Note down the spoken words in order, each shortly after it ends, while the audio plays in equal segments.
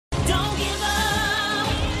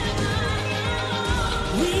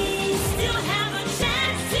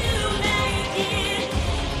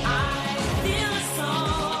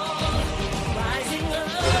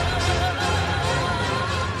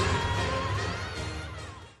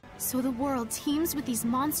So the world teems with these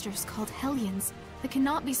monsters called Hellions that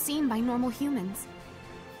cannot be seen by normal humans.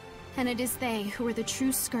 And it is they who are the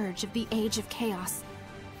true scourge of the Age of Chaos.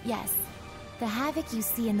 Yes. The havoc you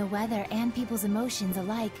see in the weather and people's emotions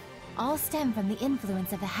alike all stem from the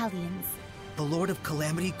influence of the Hellions. The Lord of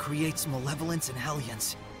Calamity creates malevolence in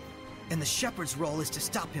Hellions, and the Shepherd's role is to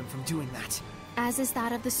stop him from doing that. As is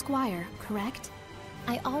that of the Squire, correct?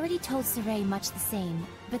 I already told Saray much the same,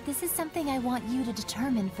 but this is something I want you to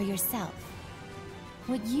determine for yourself.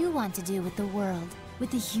 What you want to do with the world, with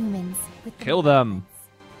the humans, with the Kill them.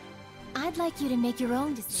 I'd like you to make your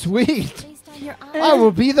own decision. Sweet. Based on your I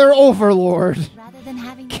will be their overlord. rather than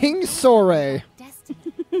having King Soray.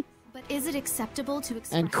 destiny. But is it acceptable to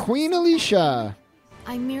express... And Queen Alicia.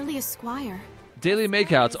 I'm merely a squire. Daily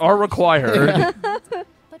makeouts are required.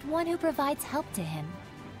 But one who provides help to him.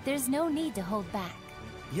 There's no need to hold back.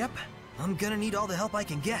 Yep, I'm gonna need all the help I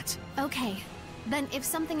can get. Okay, then if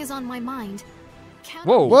something is on my mind...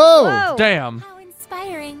 Whoa. Whoa. Damn. How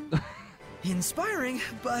inspiring. Inspiring,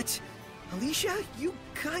 but Alicia, you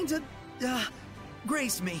kinda,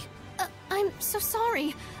 grazed me. I'm so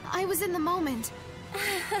sorry. I was in the moment.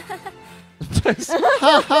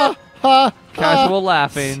 Casual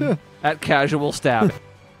laughing at casual stabbing.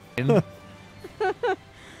 Look at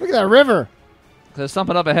that river. There's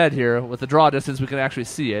something up ahead here. With the draw distance, we can actually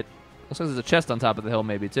see it. Looks like there's a chest on top of the hill,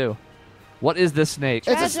 maybe, too. What is this snake?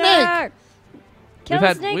 It's a snake.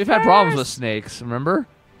 We've had problems with snakes, remember?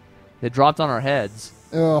 They dropped on our heads.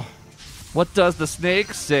 Ugh. What does the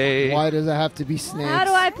snake say? Why does it have to be snakes? How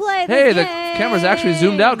do I play this Hey, the game? camera's actually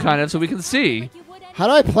zoomed out kind of so we can see. How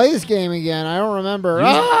do I play this game again? I don't remember.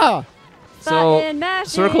 Ah! So, Button mashing.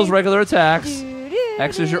 circle's regular attacks. Doo-doo-doo.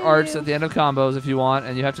 X is your arts at the end of combos if you want,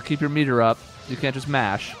 and you have to keep your meter up. You can't just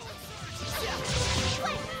mash.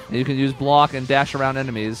 And you can use block and dash around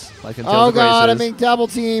enemies, like in Tales Oh of god, I'm Graces. being double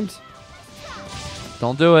teamed.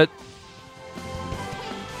 Don't do it.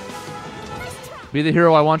 Be the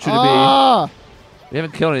hero I want you to Ah! be. We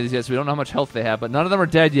haven't killed any of these yet, so we don't know how much health they have, but none of them are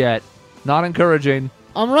dead yet. Not encouraging.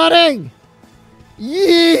 I'm running.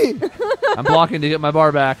 Yee! I'm blocking to get my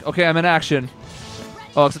bar back. Okay, I'm in action.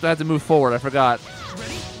 Oh, except I have to move forward. I forgot.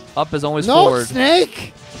 Up is always No, forward.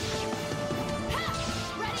 snake!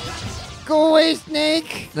 Go away,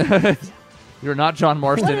 snake! You're not John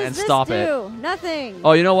Marston, What does and this stop do? it. Nothing.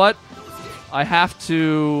 Oh, you know what? I have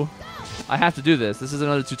to do this. This is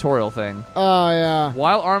another tutorial thing. Oh, yeah.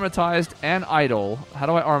 While armatized and idle. How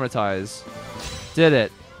do I armatize? Did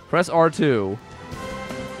it. Press R2.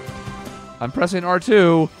 I'm pressing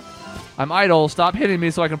R2. I'm idle. Stop hitting me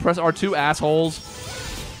so I can press R2, assholes.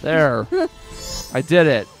 There. I did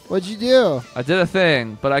it. What'd you do? I did a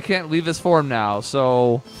thing, but I can't leave this form now,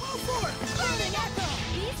 so...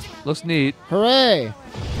 Looks neat. Hooray!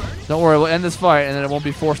 Don't worry, we'll end this fight, and then it won't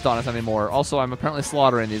be forced on us anymore. Also, I'm apparently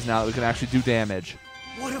slaughtering these now that we can actually do damage.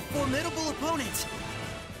 What a formidable opponent!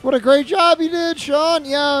 What a great job you did, Shaun!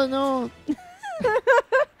 Yeah, no.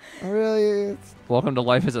 Really, it's... Welcome to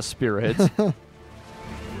Life as a Spirit.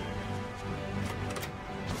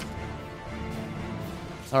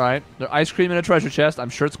 Alright, there's ice cream in a treasure chest.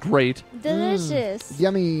 I'm sure it's great. Delicious.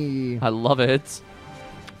 Yummy. I love it.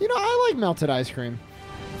 You know, I like melted ice cream.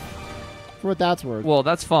 For what that's worth. Well,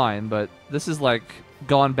 that's fine, but this is like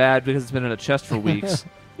gone bad because it's been in a chest for weeks.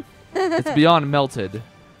 It's beyond melted.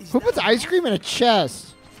 Who puts ice cream in a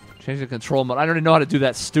chest? Change the control mode. I don't even know how to do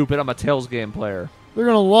that, stupid. I'm a Tales game player. They're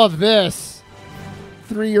gonna love this.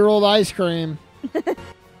 3-year-old ice cream.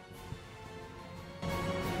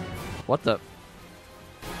 What the?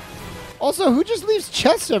 Also, who just leaves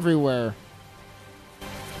chests everywhere?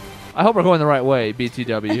 I hope we're going the right way,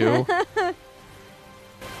 BTW.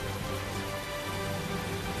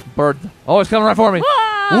 Bird. Oh, it's coming right for me.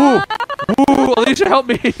 Ooh. Ooh, Alicia, help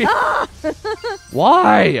me.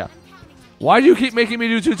 Why? Why do you keep making me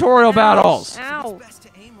do tutorial battles? Ow. It's best to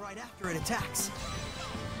aim right after it attacks.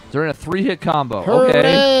 They're in a 3-hit combo. Hooray!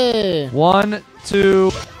 Okay. 1,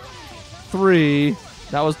 2, 3.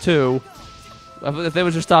 That was 2. If they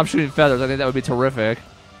would just stop shooting feathers, I think that would be terrific.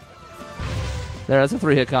 There, that's a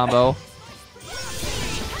 3-hit combo.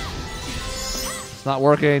 It's not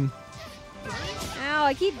working. Ow,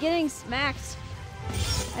 I keep getting smacked.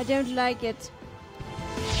 I don't like it.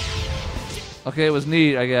 Okay, it was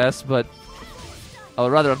neat, I guess, but I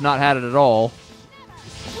would rather have not had it at all.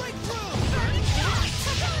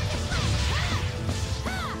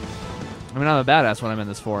 I mean, I'm a badass when I'm in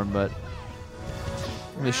this form, but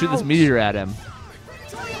I'm gonna shoot this meteor at him.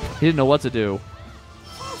 He didn't know what to do.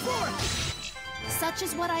 Such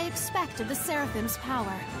is what I expect of the Seraphim's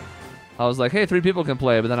power. I was like, hey, 3 people can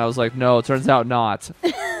play, but then I was like, no, it turns out not.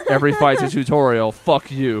 Every fight's a tutorial.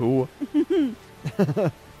 Fuck you.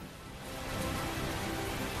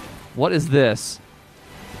 What is this?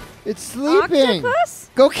 It's sleeping. Octopus?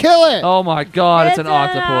 Go kill it. Oh my god, it's an It's an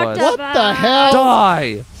octopus. octopus. What the hell?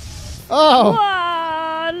 Die! Oh.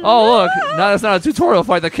 Whoa, Oh, look. Now it's not a tutorial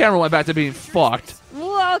fight. The camera went back to being fucked.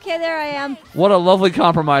 Whoa, okay, there I am. What a lovely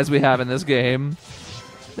compromise we have in this game.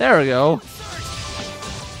 There we go.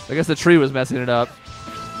 I guess the tree was messing it up.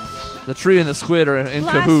 The tree and the squid are in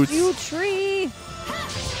Blast cahoots. you, tree.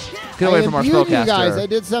 Get away I from our imbued you guys. I spellcaster.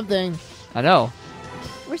 did something. I know.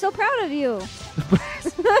 We're so proud of you.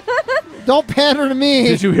 Don't pander to me.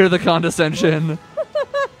 Did you hear the condescension?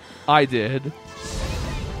 I did.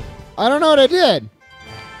 I don't know what I did.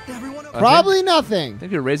 Everyone okay? Probably nothing. I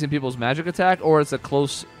think you're raising people's magic attack, or it's a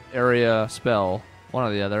close area spell. One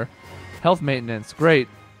or the other. Health maintenance. Great.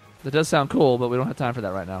 That does sound cool, but we don't have time for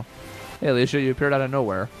that right now. Hey, Alicia, you appeared out of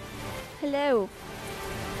nowhere. Hello.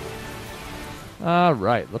 All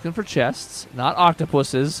right. Looking for chests, not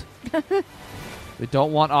octopuses. We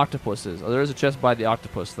don't want octopuses. Oh, there is a chest by the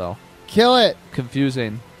octopus, though. Kill it.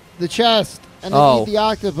 Confusing. The chest. And then Oh. eat the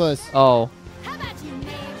octopus. Oh. How about you,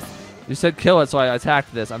 knaves? You said kill it, so I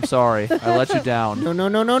attacked this. I'm sorry. I let you down. No, no,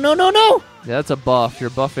 no, no, no, no, no. Yeah, that's a buff.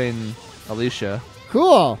 You're buffing Alicia.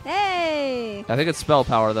 Cool. Hey. I think it's spell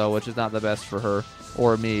power, though, which is not the best for her.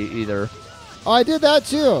 Or me, either. Oh, I did that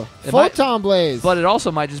too. It might- Photon blaze. But it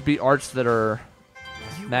also might just be arts that are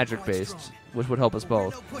You were magic-based, quite strong. which would help us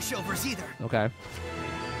We're both. no pushovers either. Okay.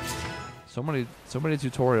 So many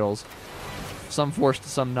tutorials. Some forced,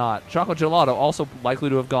 some not. Chocolate gelato also likely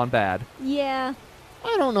to have gone bad. Yeah.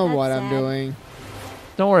 I don't know That's what I'm sad. doing.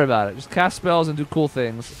 Don't worry about it. Just cast spells and do cool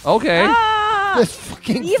things. Okay. Ah! This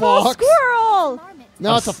fucking Evil fox. squirrel!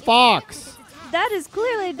 No, it's a fox. That is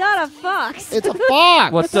clearly not a fox. It's a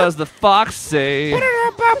fox. What does the fox say?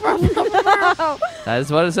 Oh, That is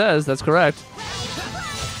what it says. That's correct.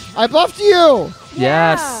 I buffed you.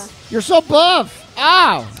 Yes. You're so buff.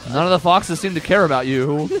 Ow. None of the foxes seem to care about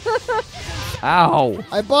you. Ow.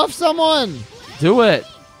 I buffed someone. Do it.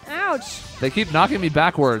 ouch. They keep knocking me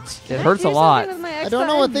backwards. It Can I hurts do a lot. something with my I X don't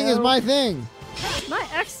know what button? thing is No. my thing. My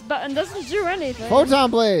X button doesn't do anything. Photon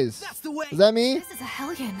blaze. That's the way. Is that me? This is a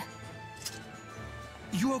hellion.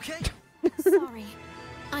 You okay? Sorry.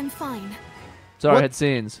 I'm fine. Sorry, What? hit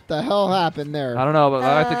scenes. The hell happened there? I don't know, but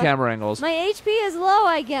I like the Uh, camera angles. My HP is low,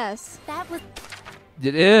 I guess. That was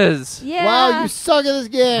It is. Yeah. Wow, you suck at this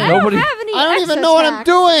game. I Nobody- don't have any I don't X even know what I'm attacks.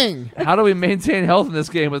 doing. How do we maintain health in this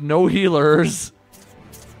game with no healers?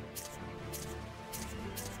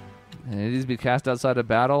 And it needs to be cast outside of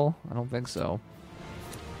battle? I don't think so.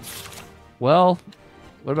 Well,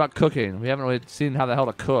 what about cooking? We haven't really seen how the hell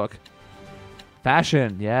to cook.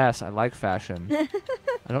 Fashion. Yes, I like fashion.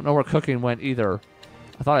 I don't know where cooking went either.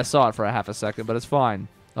 I thought I saw it for a half a second, but it's fine.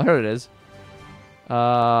 Oh, here it is. Can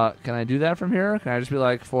I do that from here? Can I just be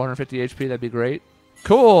like 450 HP? That'd be great.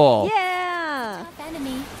 Cool. Yeah. tough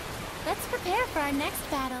enemy. Let's prepare for our next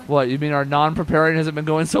battle. What, you mean our non-preparing hasn't been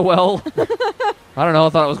going so well? I don't know. I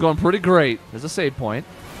thought it was going pretty great. There's a save point.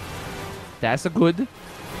 That's a good.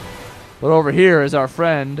 But over here is our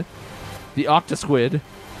friend, the Octosquid.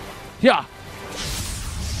 Yeah.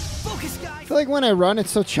 Focus, I guys. feel like when I run,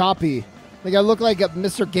 it's so choppy. Like I look like a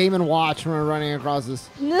Mr. Game & Watch when I'm running across this.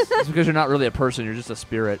 It's because you're not really a person. You're just a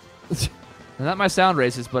spirit. And that might sound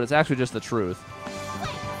racist, but it's actually just the truth.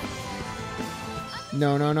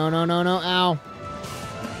 No, no, no, no, no, no. Ow.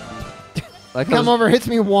 Like Come over, hits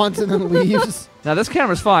me once, and then leaves. Now this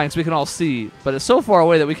camera's fine, so we can all see, but it's so far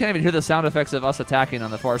away that we can't even hear the sound effects of us attacking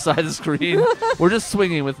on the far side of the screen. We're just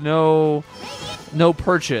swinging with no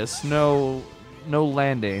purchase, no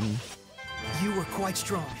landing. You were quite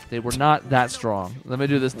strong. They were not that strong. Let me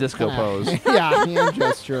do this disco pose. Yeah, hand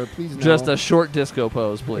gesture. Please no. Just a short disco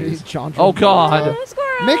pose, please. John Oh, Travolta. God.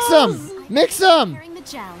 Squirrels. Mix them. Mix them. Preparing the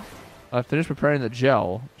gel. I finished preparing the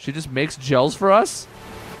gel. She just makes gels for us?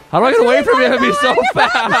 How do I get away from you? It'd be so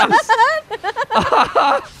fast.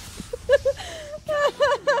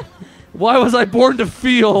 Why was I born to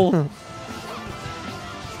feel? Well,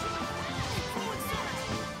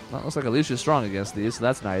 it looks like Alicia's strong against these, so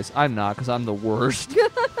that's nice. I'm not, because I'm the worst.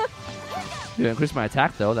 You increased my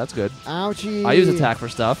attack, though. That's good. Ouchie. I use attack for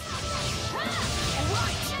stuff.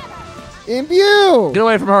 Imbue. Get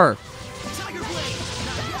away from her. Tiger blade.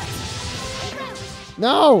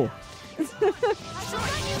 No.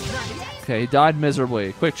 Okay, he died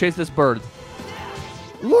miserably. Quick, chase this bird.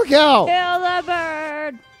 Look out. Kill the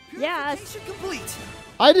bird. Yes. Mission complete.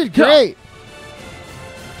 I did great.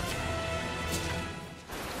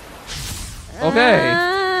 Okay.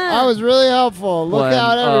 I was really helpful. Look When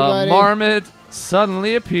out, everybody. a marmot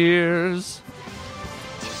suddenly appears.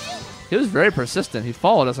 He was very persistent. He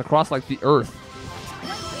followed us across, like, the earth.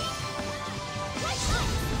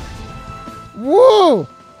 Whoa!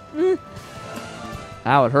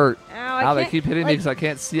 Ow, it hurt. Ow, They keep hitting me because I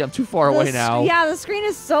can't see. I'm too far away now. Yeah, the screen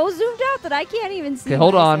is so zoomed out that I can't even see. Okay,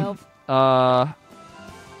 hold myself. on.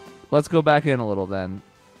 Let's go back in a little then.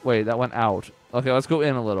 Wait, that went out. Okay, let's go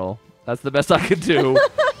in a little. That's the best I can do.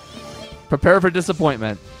 Prepare for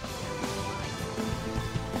disappointment.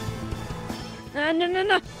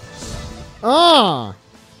 No. Ah!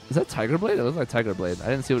 Is that Tiger Blade? It looks like Tiger Blade. I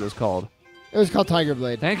didn't see what it was called. It was called Tiger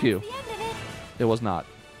Blade. Thank you. It was not.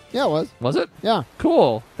 Yeah, it was. Was it? Yeah.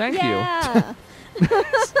 Cool. Thank you. Yeah.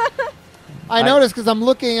 I noticed because I'm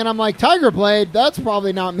looking and I'm like, Tiger Blade? That's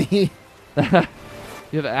probably not me. You have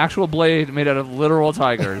an actual blade made out of literal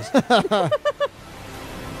tigers. I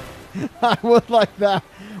would like that.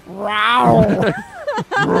 Wow.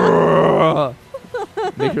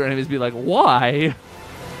 Make your enemies be like, why?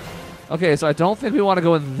 Okay, so I don't think we want to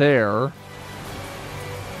go in there.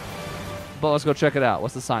 But let's go check it out.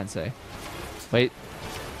 What's the sign say? Wait.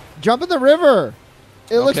 Jump in the river.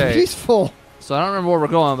 It looks Okay. peaceful. So I don't remember where we're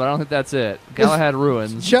going, but I don't think that's it. Galahad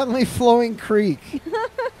Ruins. Gently flowing creek.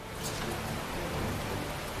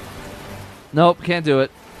 Nope, can't do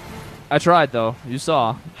it. I tried, though. You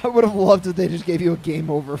saw. I would have loved if they just gave you a game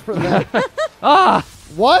over for that. Ah!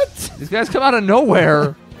 What? These guys come out of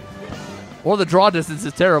nowhere. Or the draw distance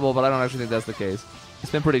is terrible, but I don't actually think that's the case.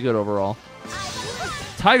 It's been pretty good overall.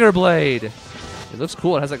 Tiger Blade. It looks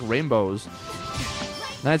cool. It has like rainbows.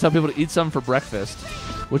 Now I tell people to eat some for breakfast.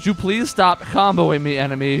 Would you please stop comboing me,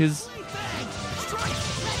 enemies?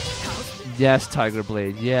 Yes, Tiger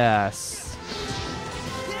Blade. Yes.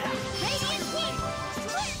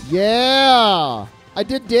 Yeah. I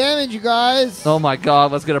did damage, you guys. Oh my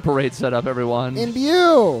god, let's get a parade set up, everyone.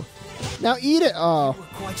 Imbue. Now eat it. Oh. We're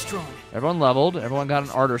quite strong. Everyone leveled. Everyone got an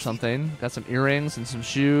art or something. Got some earrings and some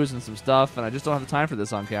shoes and some stuff, and I just don't have the time for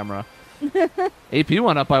this on camera. AP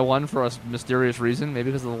went up by 1 for a mysterious reason.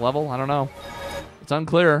 Maybe because of the level. I don't know. It's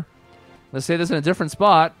unclear. Let's say this in a different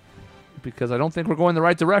spot because I don't think we're going the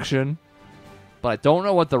right direction, but I don't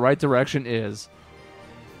know what the right direction is.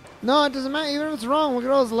 No, it doesn't matter. Even if it's wrong, look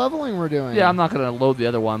at all this leveling we're doing. Yeah, I'm not going to load the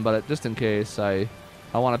other one, but just in case, I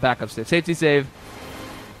want a backup save. Safety save.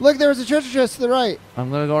 Look, there was a treasure chest to the right.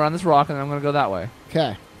 I'm going to go around this rock, and I'm going to go that way.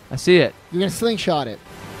 Okay. I see it. You're going to slingshot it.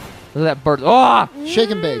 Look at that bird. Oh!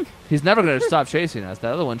 Shake and bake. He's never going to stop chasing us.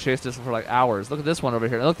 That other one chased us for like hours. Look at this one over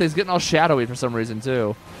here. Look, he's getting all shadowy for some reason,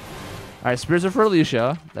 too. All right, spears are for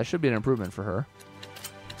Alicia. That should be an improvement for her.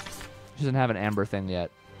 She doesn't have an amber thing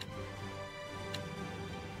yet.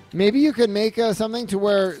 Maybe you could make something to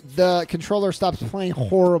where the controller stops playing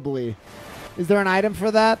horribly. Is there an item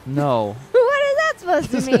for that? No. What is that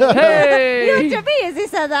supposed to mean? Hey! He looked at me as he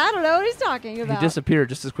said that. I don't know what he's talking He about. disappeared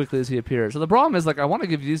just as quickly as he appeared. So the problem is, like, I want to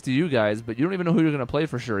give these to you guys, but you don't even know who you're going to play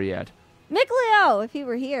for sure yet. Michaela, if he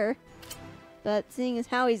were here. But seeing as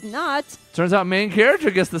how he's not. Turns out main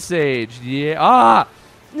character gets the sage. Yeah. Ah!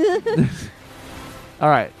 All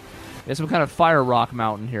right. There's some kind of fire rock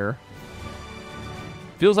mountain here.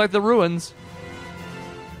 Feels like the ruins.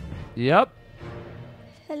 Yep.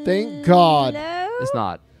 Thank God. Hello? It's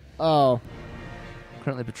not. Oh.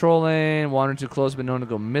 Currently patrolling. Wandering too close, been known to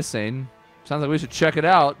go missing. Sounds like we should check it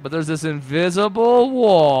out, but there's this invisible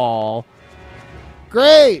wall.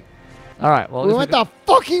 Great. All right. Well, We went the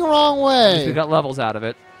fucking wrong way. we got levels out of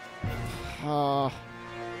it. Uh, All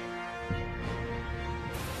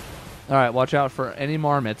right. Watch out for any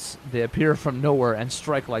marmots. They appear from nowhere and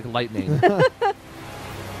strike like lightning.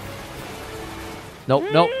 Nope.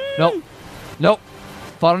 Nope. Nope. Nope.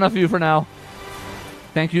 Fought enough of you for now.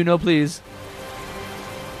 Thank you. No, please.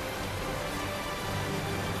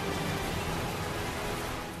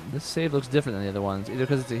 This save looks different than the other ones, either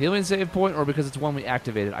because it's a healing save point or because it's one we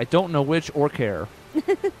activated. I don't know which or care.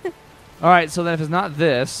 All right, so then if it's not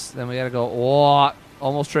this, then we got to go, oh,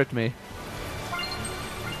 almost tricked me.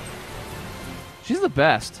 She's the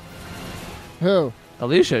best. who?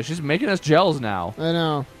 Alicia, she's making us gels now. I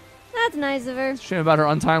know. That's nice of her. Shame about her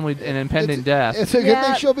untimely and impending death. It's a good Yeah.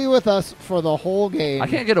 thing she'll be with us for the whole game. I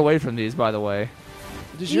can't get away from these, by the way.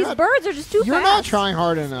 Just- These birds are just too You're fast. not trying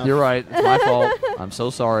hard enough. You're right. It's my fault. I'm so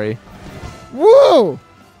sorry. Woo!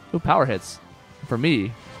 Ooh, power hits. For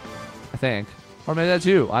me, I think. Or maybe that's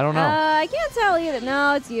you. I don't know. I can't tell either.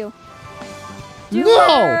 No, it's you. Do No!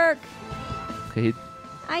 work. Okay, he,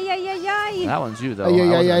 Ay, ay, ay, ay. that one's you, though. Ay, ay, I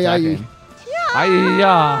wasn't ay, ay, ay. attacking. Ay-ya.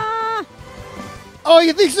 Ah. Oh,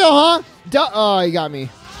 you think so, huh? Oh, you got me.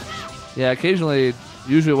 Yeah, occasionally,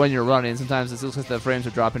 usually when you're running, sometimes it looks like the frames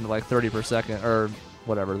are dropping to like 30 per second, or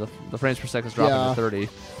whatever. The frames per second is dropping Yeah. to 30.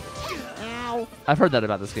 Ow. Ow. I've heard that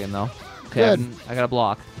about this game, though. Okay, Good. I got a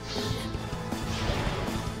block.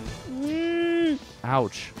 Mm,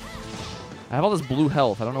 Ouch. I have all this blue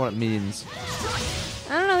health. I don't know what it means.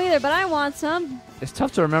 I don't know either, but I want some. It's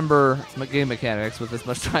tough to remember game mechanics with this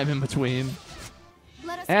much time in between.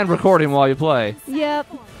 Let us And pass. recording while you play. Yep.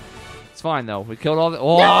 It's fine, though. We killed all the...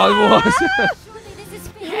 Oh, it was. Surely this is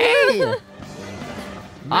fair. Hey!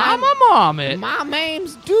 I'm a mommet. My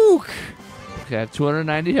name's Duke. Okay, I have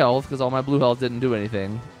 290 health because all my blue health didn't do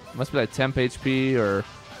anything. Must be like temp HP or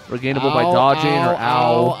regainable by dodging or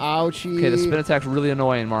ow. Ouchie. Okay, the spin attack's really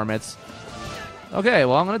annoying, Marmots. Okay,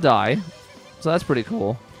 well, I'm going to die. So that's pretty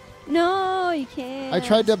cool. No, you can't. I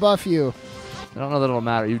tried to buff you. I don't know that it'll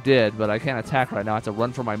matter. You did, but I can't attack right now. I have to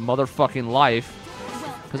run for my motherfucking life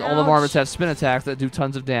because all the Ouch. Marmots have spin attacks that do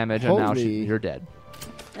tons of damage, and now Holy. you're dead.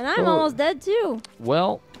 And I'm Well- almost dead too.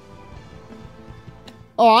 Well,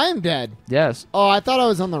 Oh, I am dead. yes. Oh, I thought I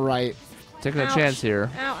was on the right. Taking a Ouch. chance here.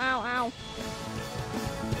 Ow, ow, ow.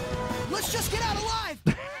 Let's just get out alive!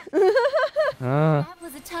 That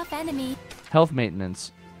was a tough enemy. Health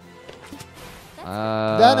maintenance.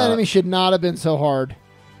 That enemy should not have been so hard.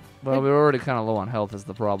 Well, we were already kind of low on health is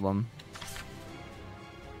the problem.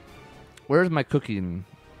 Where's my cooking?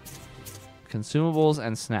 Consumables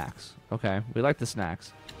and snacks. Okay, we like the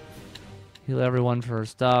snacks. Heal everyone for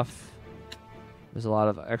stuff. There's a lot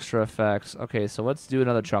of extra effects. Okay, so let's do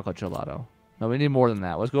another chocolate gelato. No, we need more than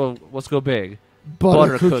that. Let's go big.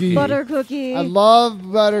 Butter cookie. Butter cookie. I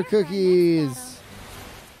love butter cookies.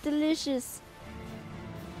 Delicious.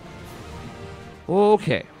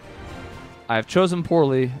 Okay. I've chosen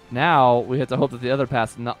poorly. Now we have to hope that the other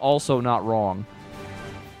path's also not wrong.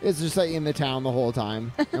 It's just like in the town the whole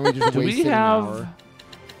time, and we just Do wasted we an have... hour.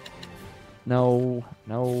 No.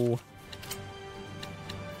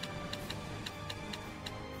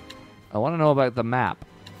 I want to know about the map.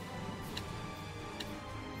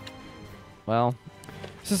 Well,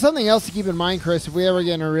 So something else to keep in mind, Chris, if we ever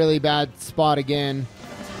get in a really bad spot again,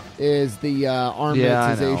 is the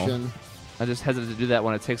armatization. I just hesitate to do that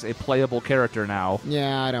when it takes a playable character now.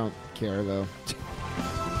 Yeah, I don't care though.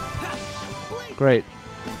 Great.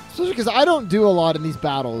 Especially because I don't do a lot in these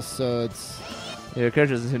battles, so it's... Yeah, your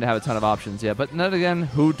character doesn't seem to have a ton of options yet, but then again,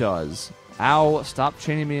 who does? Ow, stop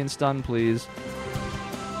chaining me in stun, please.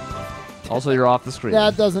 Also, you're off the screen.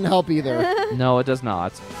 That doesn't help either. No, it does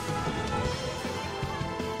not.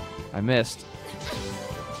 I missed.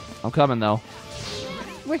 I'm coming, though.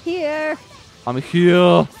 We're here. I'm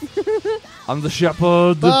here. I'm the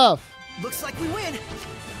shepherd. Buff! Looks like we win!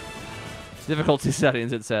 Difficulty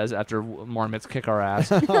settings, it says, after Marmots kick our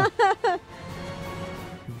ass.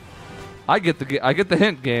 I get the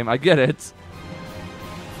hint, game. I get it.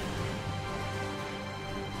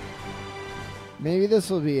 Maybe this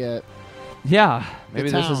will be it. Yeah, maybe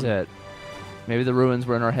this is town. it. Maybe the ruins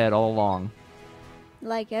were in our head all along.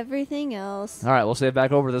 Like everything else. All right, we'll save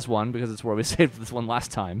back over this one because it's where we saved this one last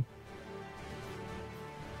time.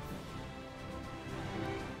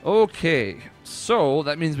 Okay, so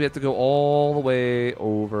that means we have to go all the way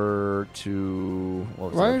over to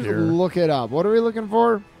what was Why up don't you here? look it up? What are we looking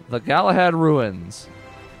for? The Galahad ruins,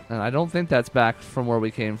 and I don't think that's back from where we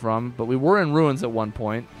came from. But we were in ruins at one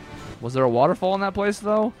point. Was there a waterfall in that place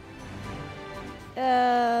though?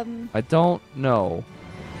 I don't know.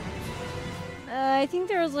 I think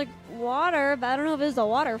there was like water, but I don't know if it was a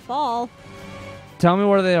waterfall. Tell me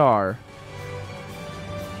where they are,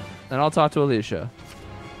 and I'll talk to Alicia.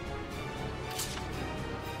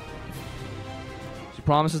 She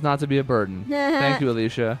promises not to be a burden. Thank you,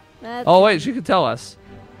 Alicia. That's Oh, wait, she could tell us.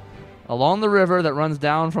 Along the river that runs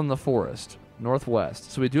down from the forest,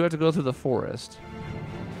 northwest. So we do have to go through the forest.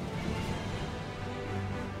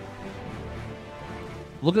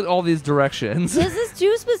 Look at all these directions. This is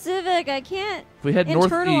too specific. I can't If we head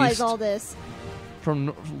internalize northeast all this.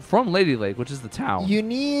 from Lady Lake, which is the town. You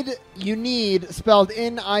need spelled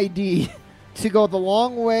NID to go the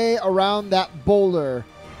long way around that boulder,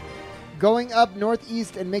 going up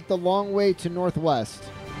northeast and make the long way to northwest.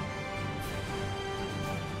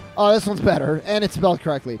 Oh, this one's better, and it's spelled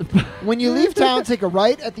correctly. When you leave town, take a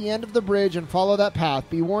right at the end of the bridge and follow that path.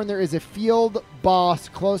 Be warned, there is a field boss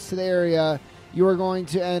close to the area you are going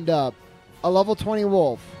to end up. A level 20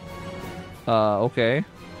 wolf. Okay.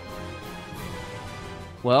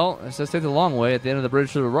 Well, it says take the long way at the end of the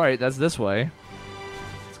bridge to the right. That's this way.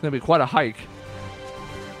 It's going to be quite a hike.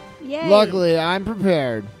 Yay. Luckily, I'm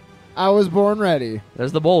prepared. I was born ready.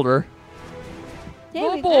 There's the boulder. Yay,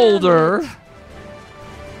 The we boulder. found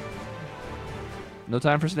No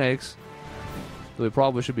time for snakes. So we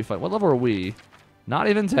probably should be fine. What level are we? Not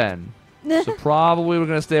even 10. it. So probably we're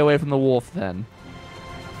going to stay away from the wolf then.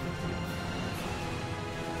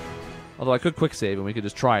 Although I could quick save and we could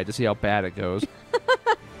just try it to see how bad it goes.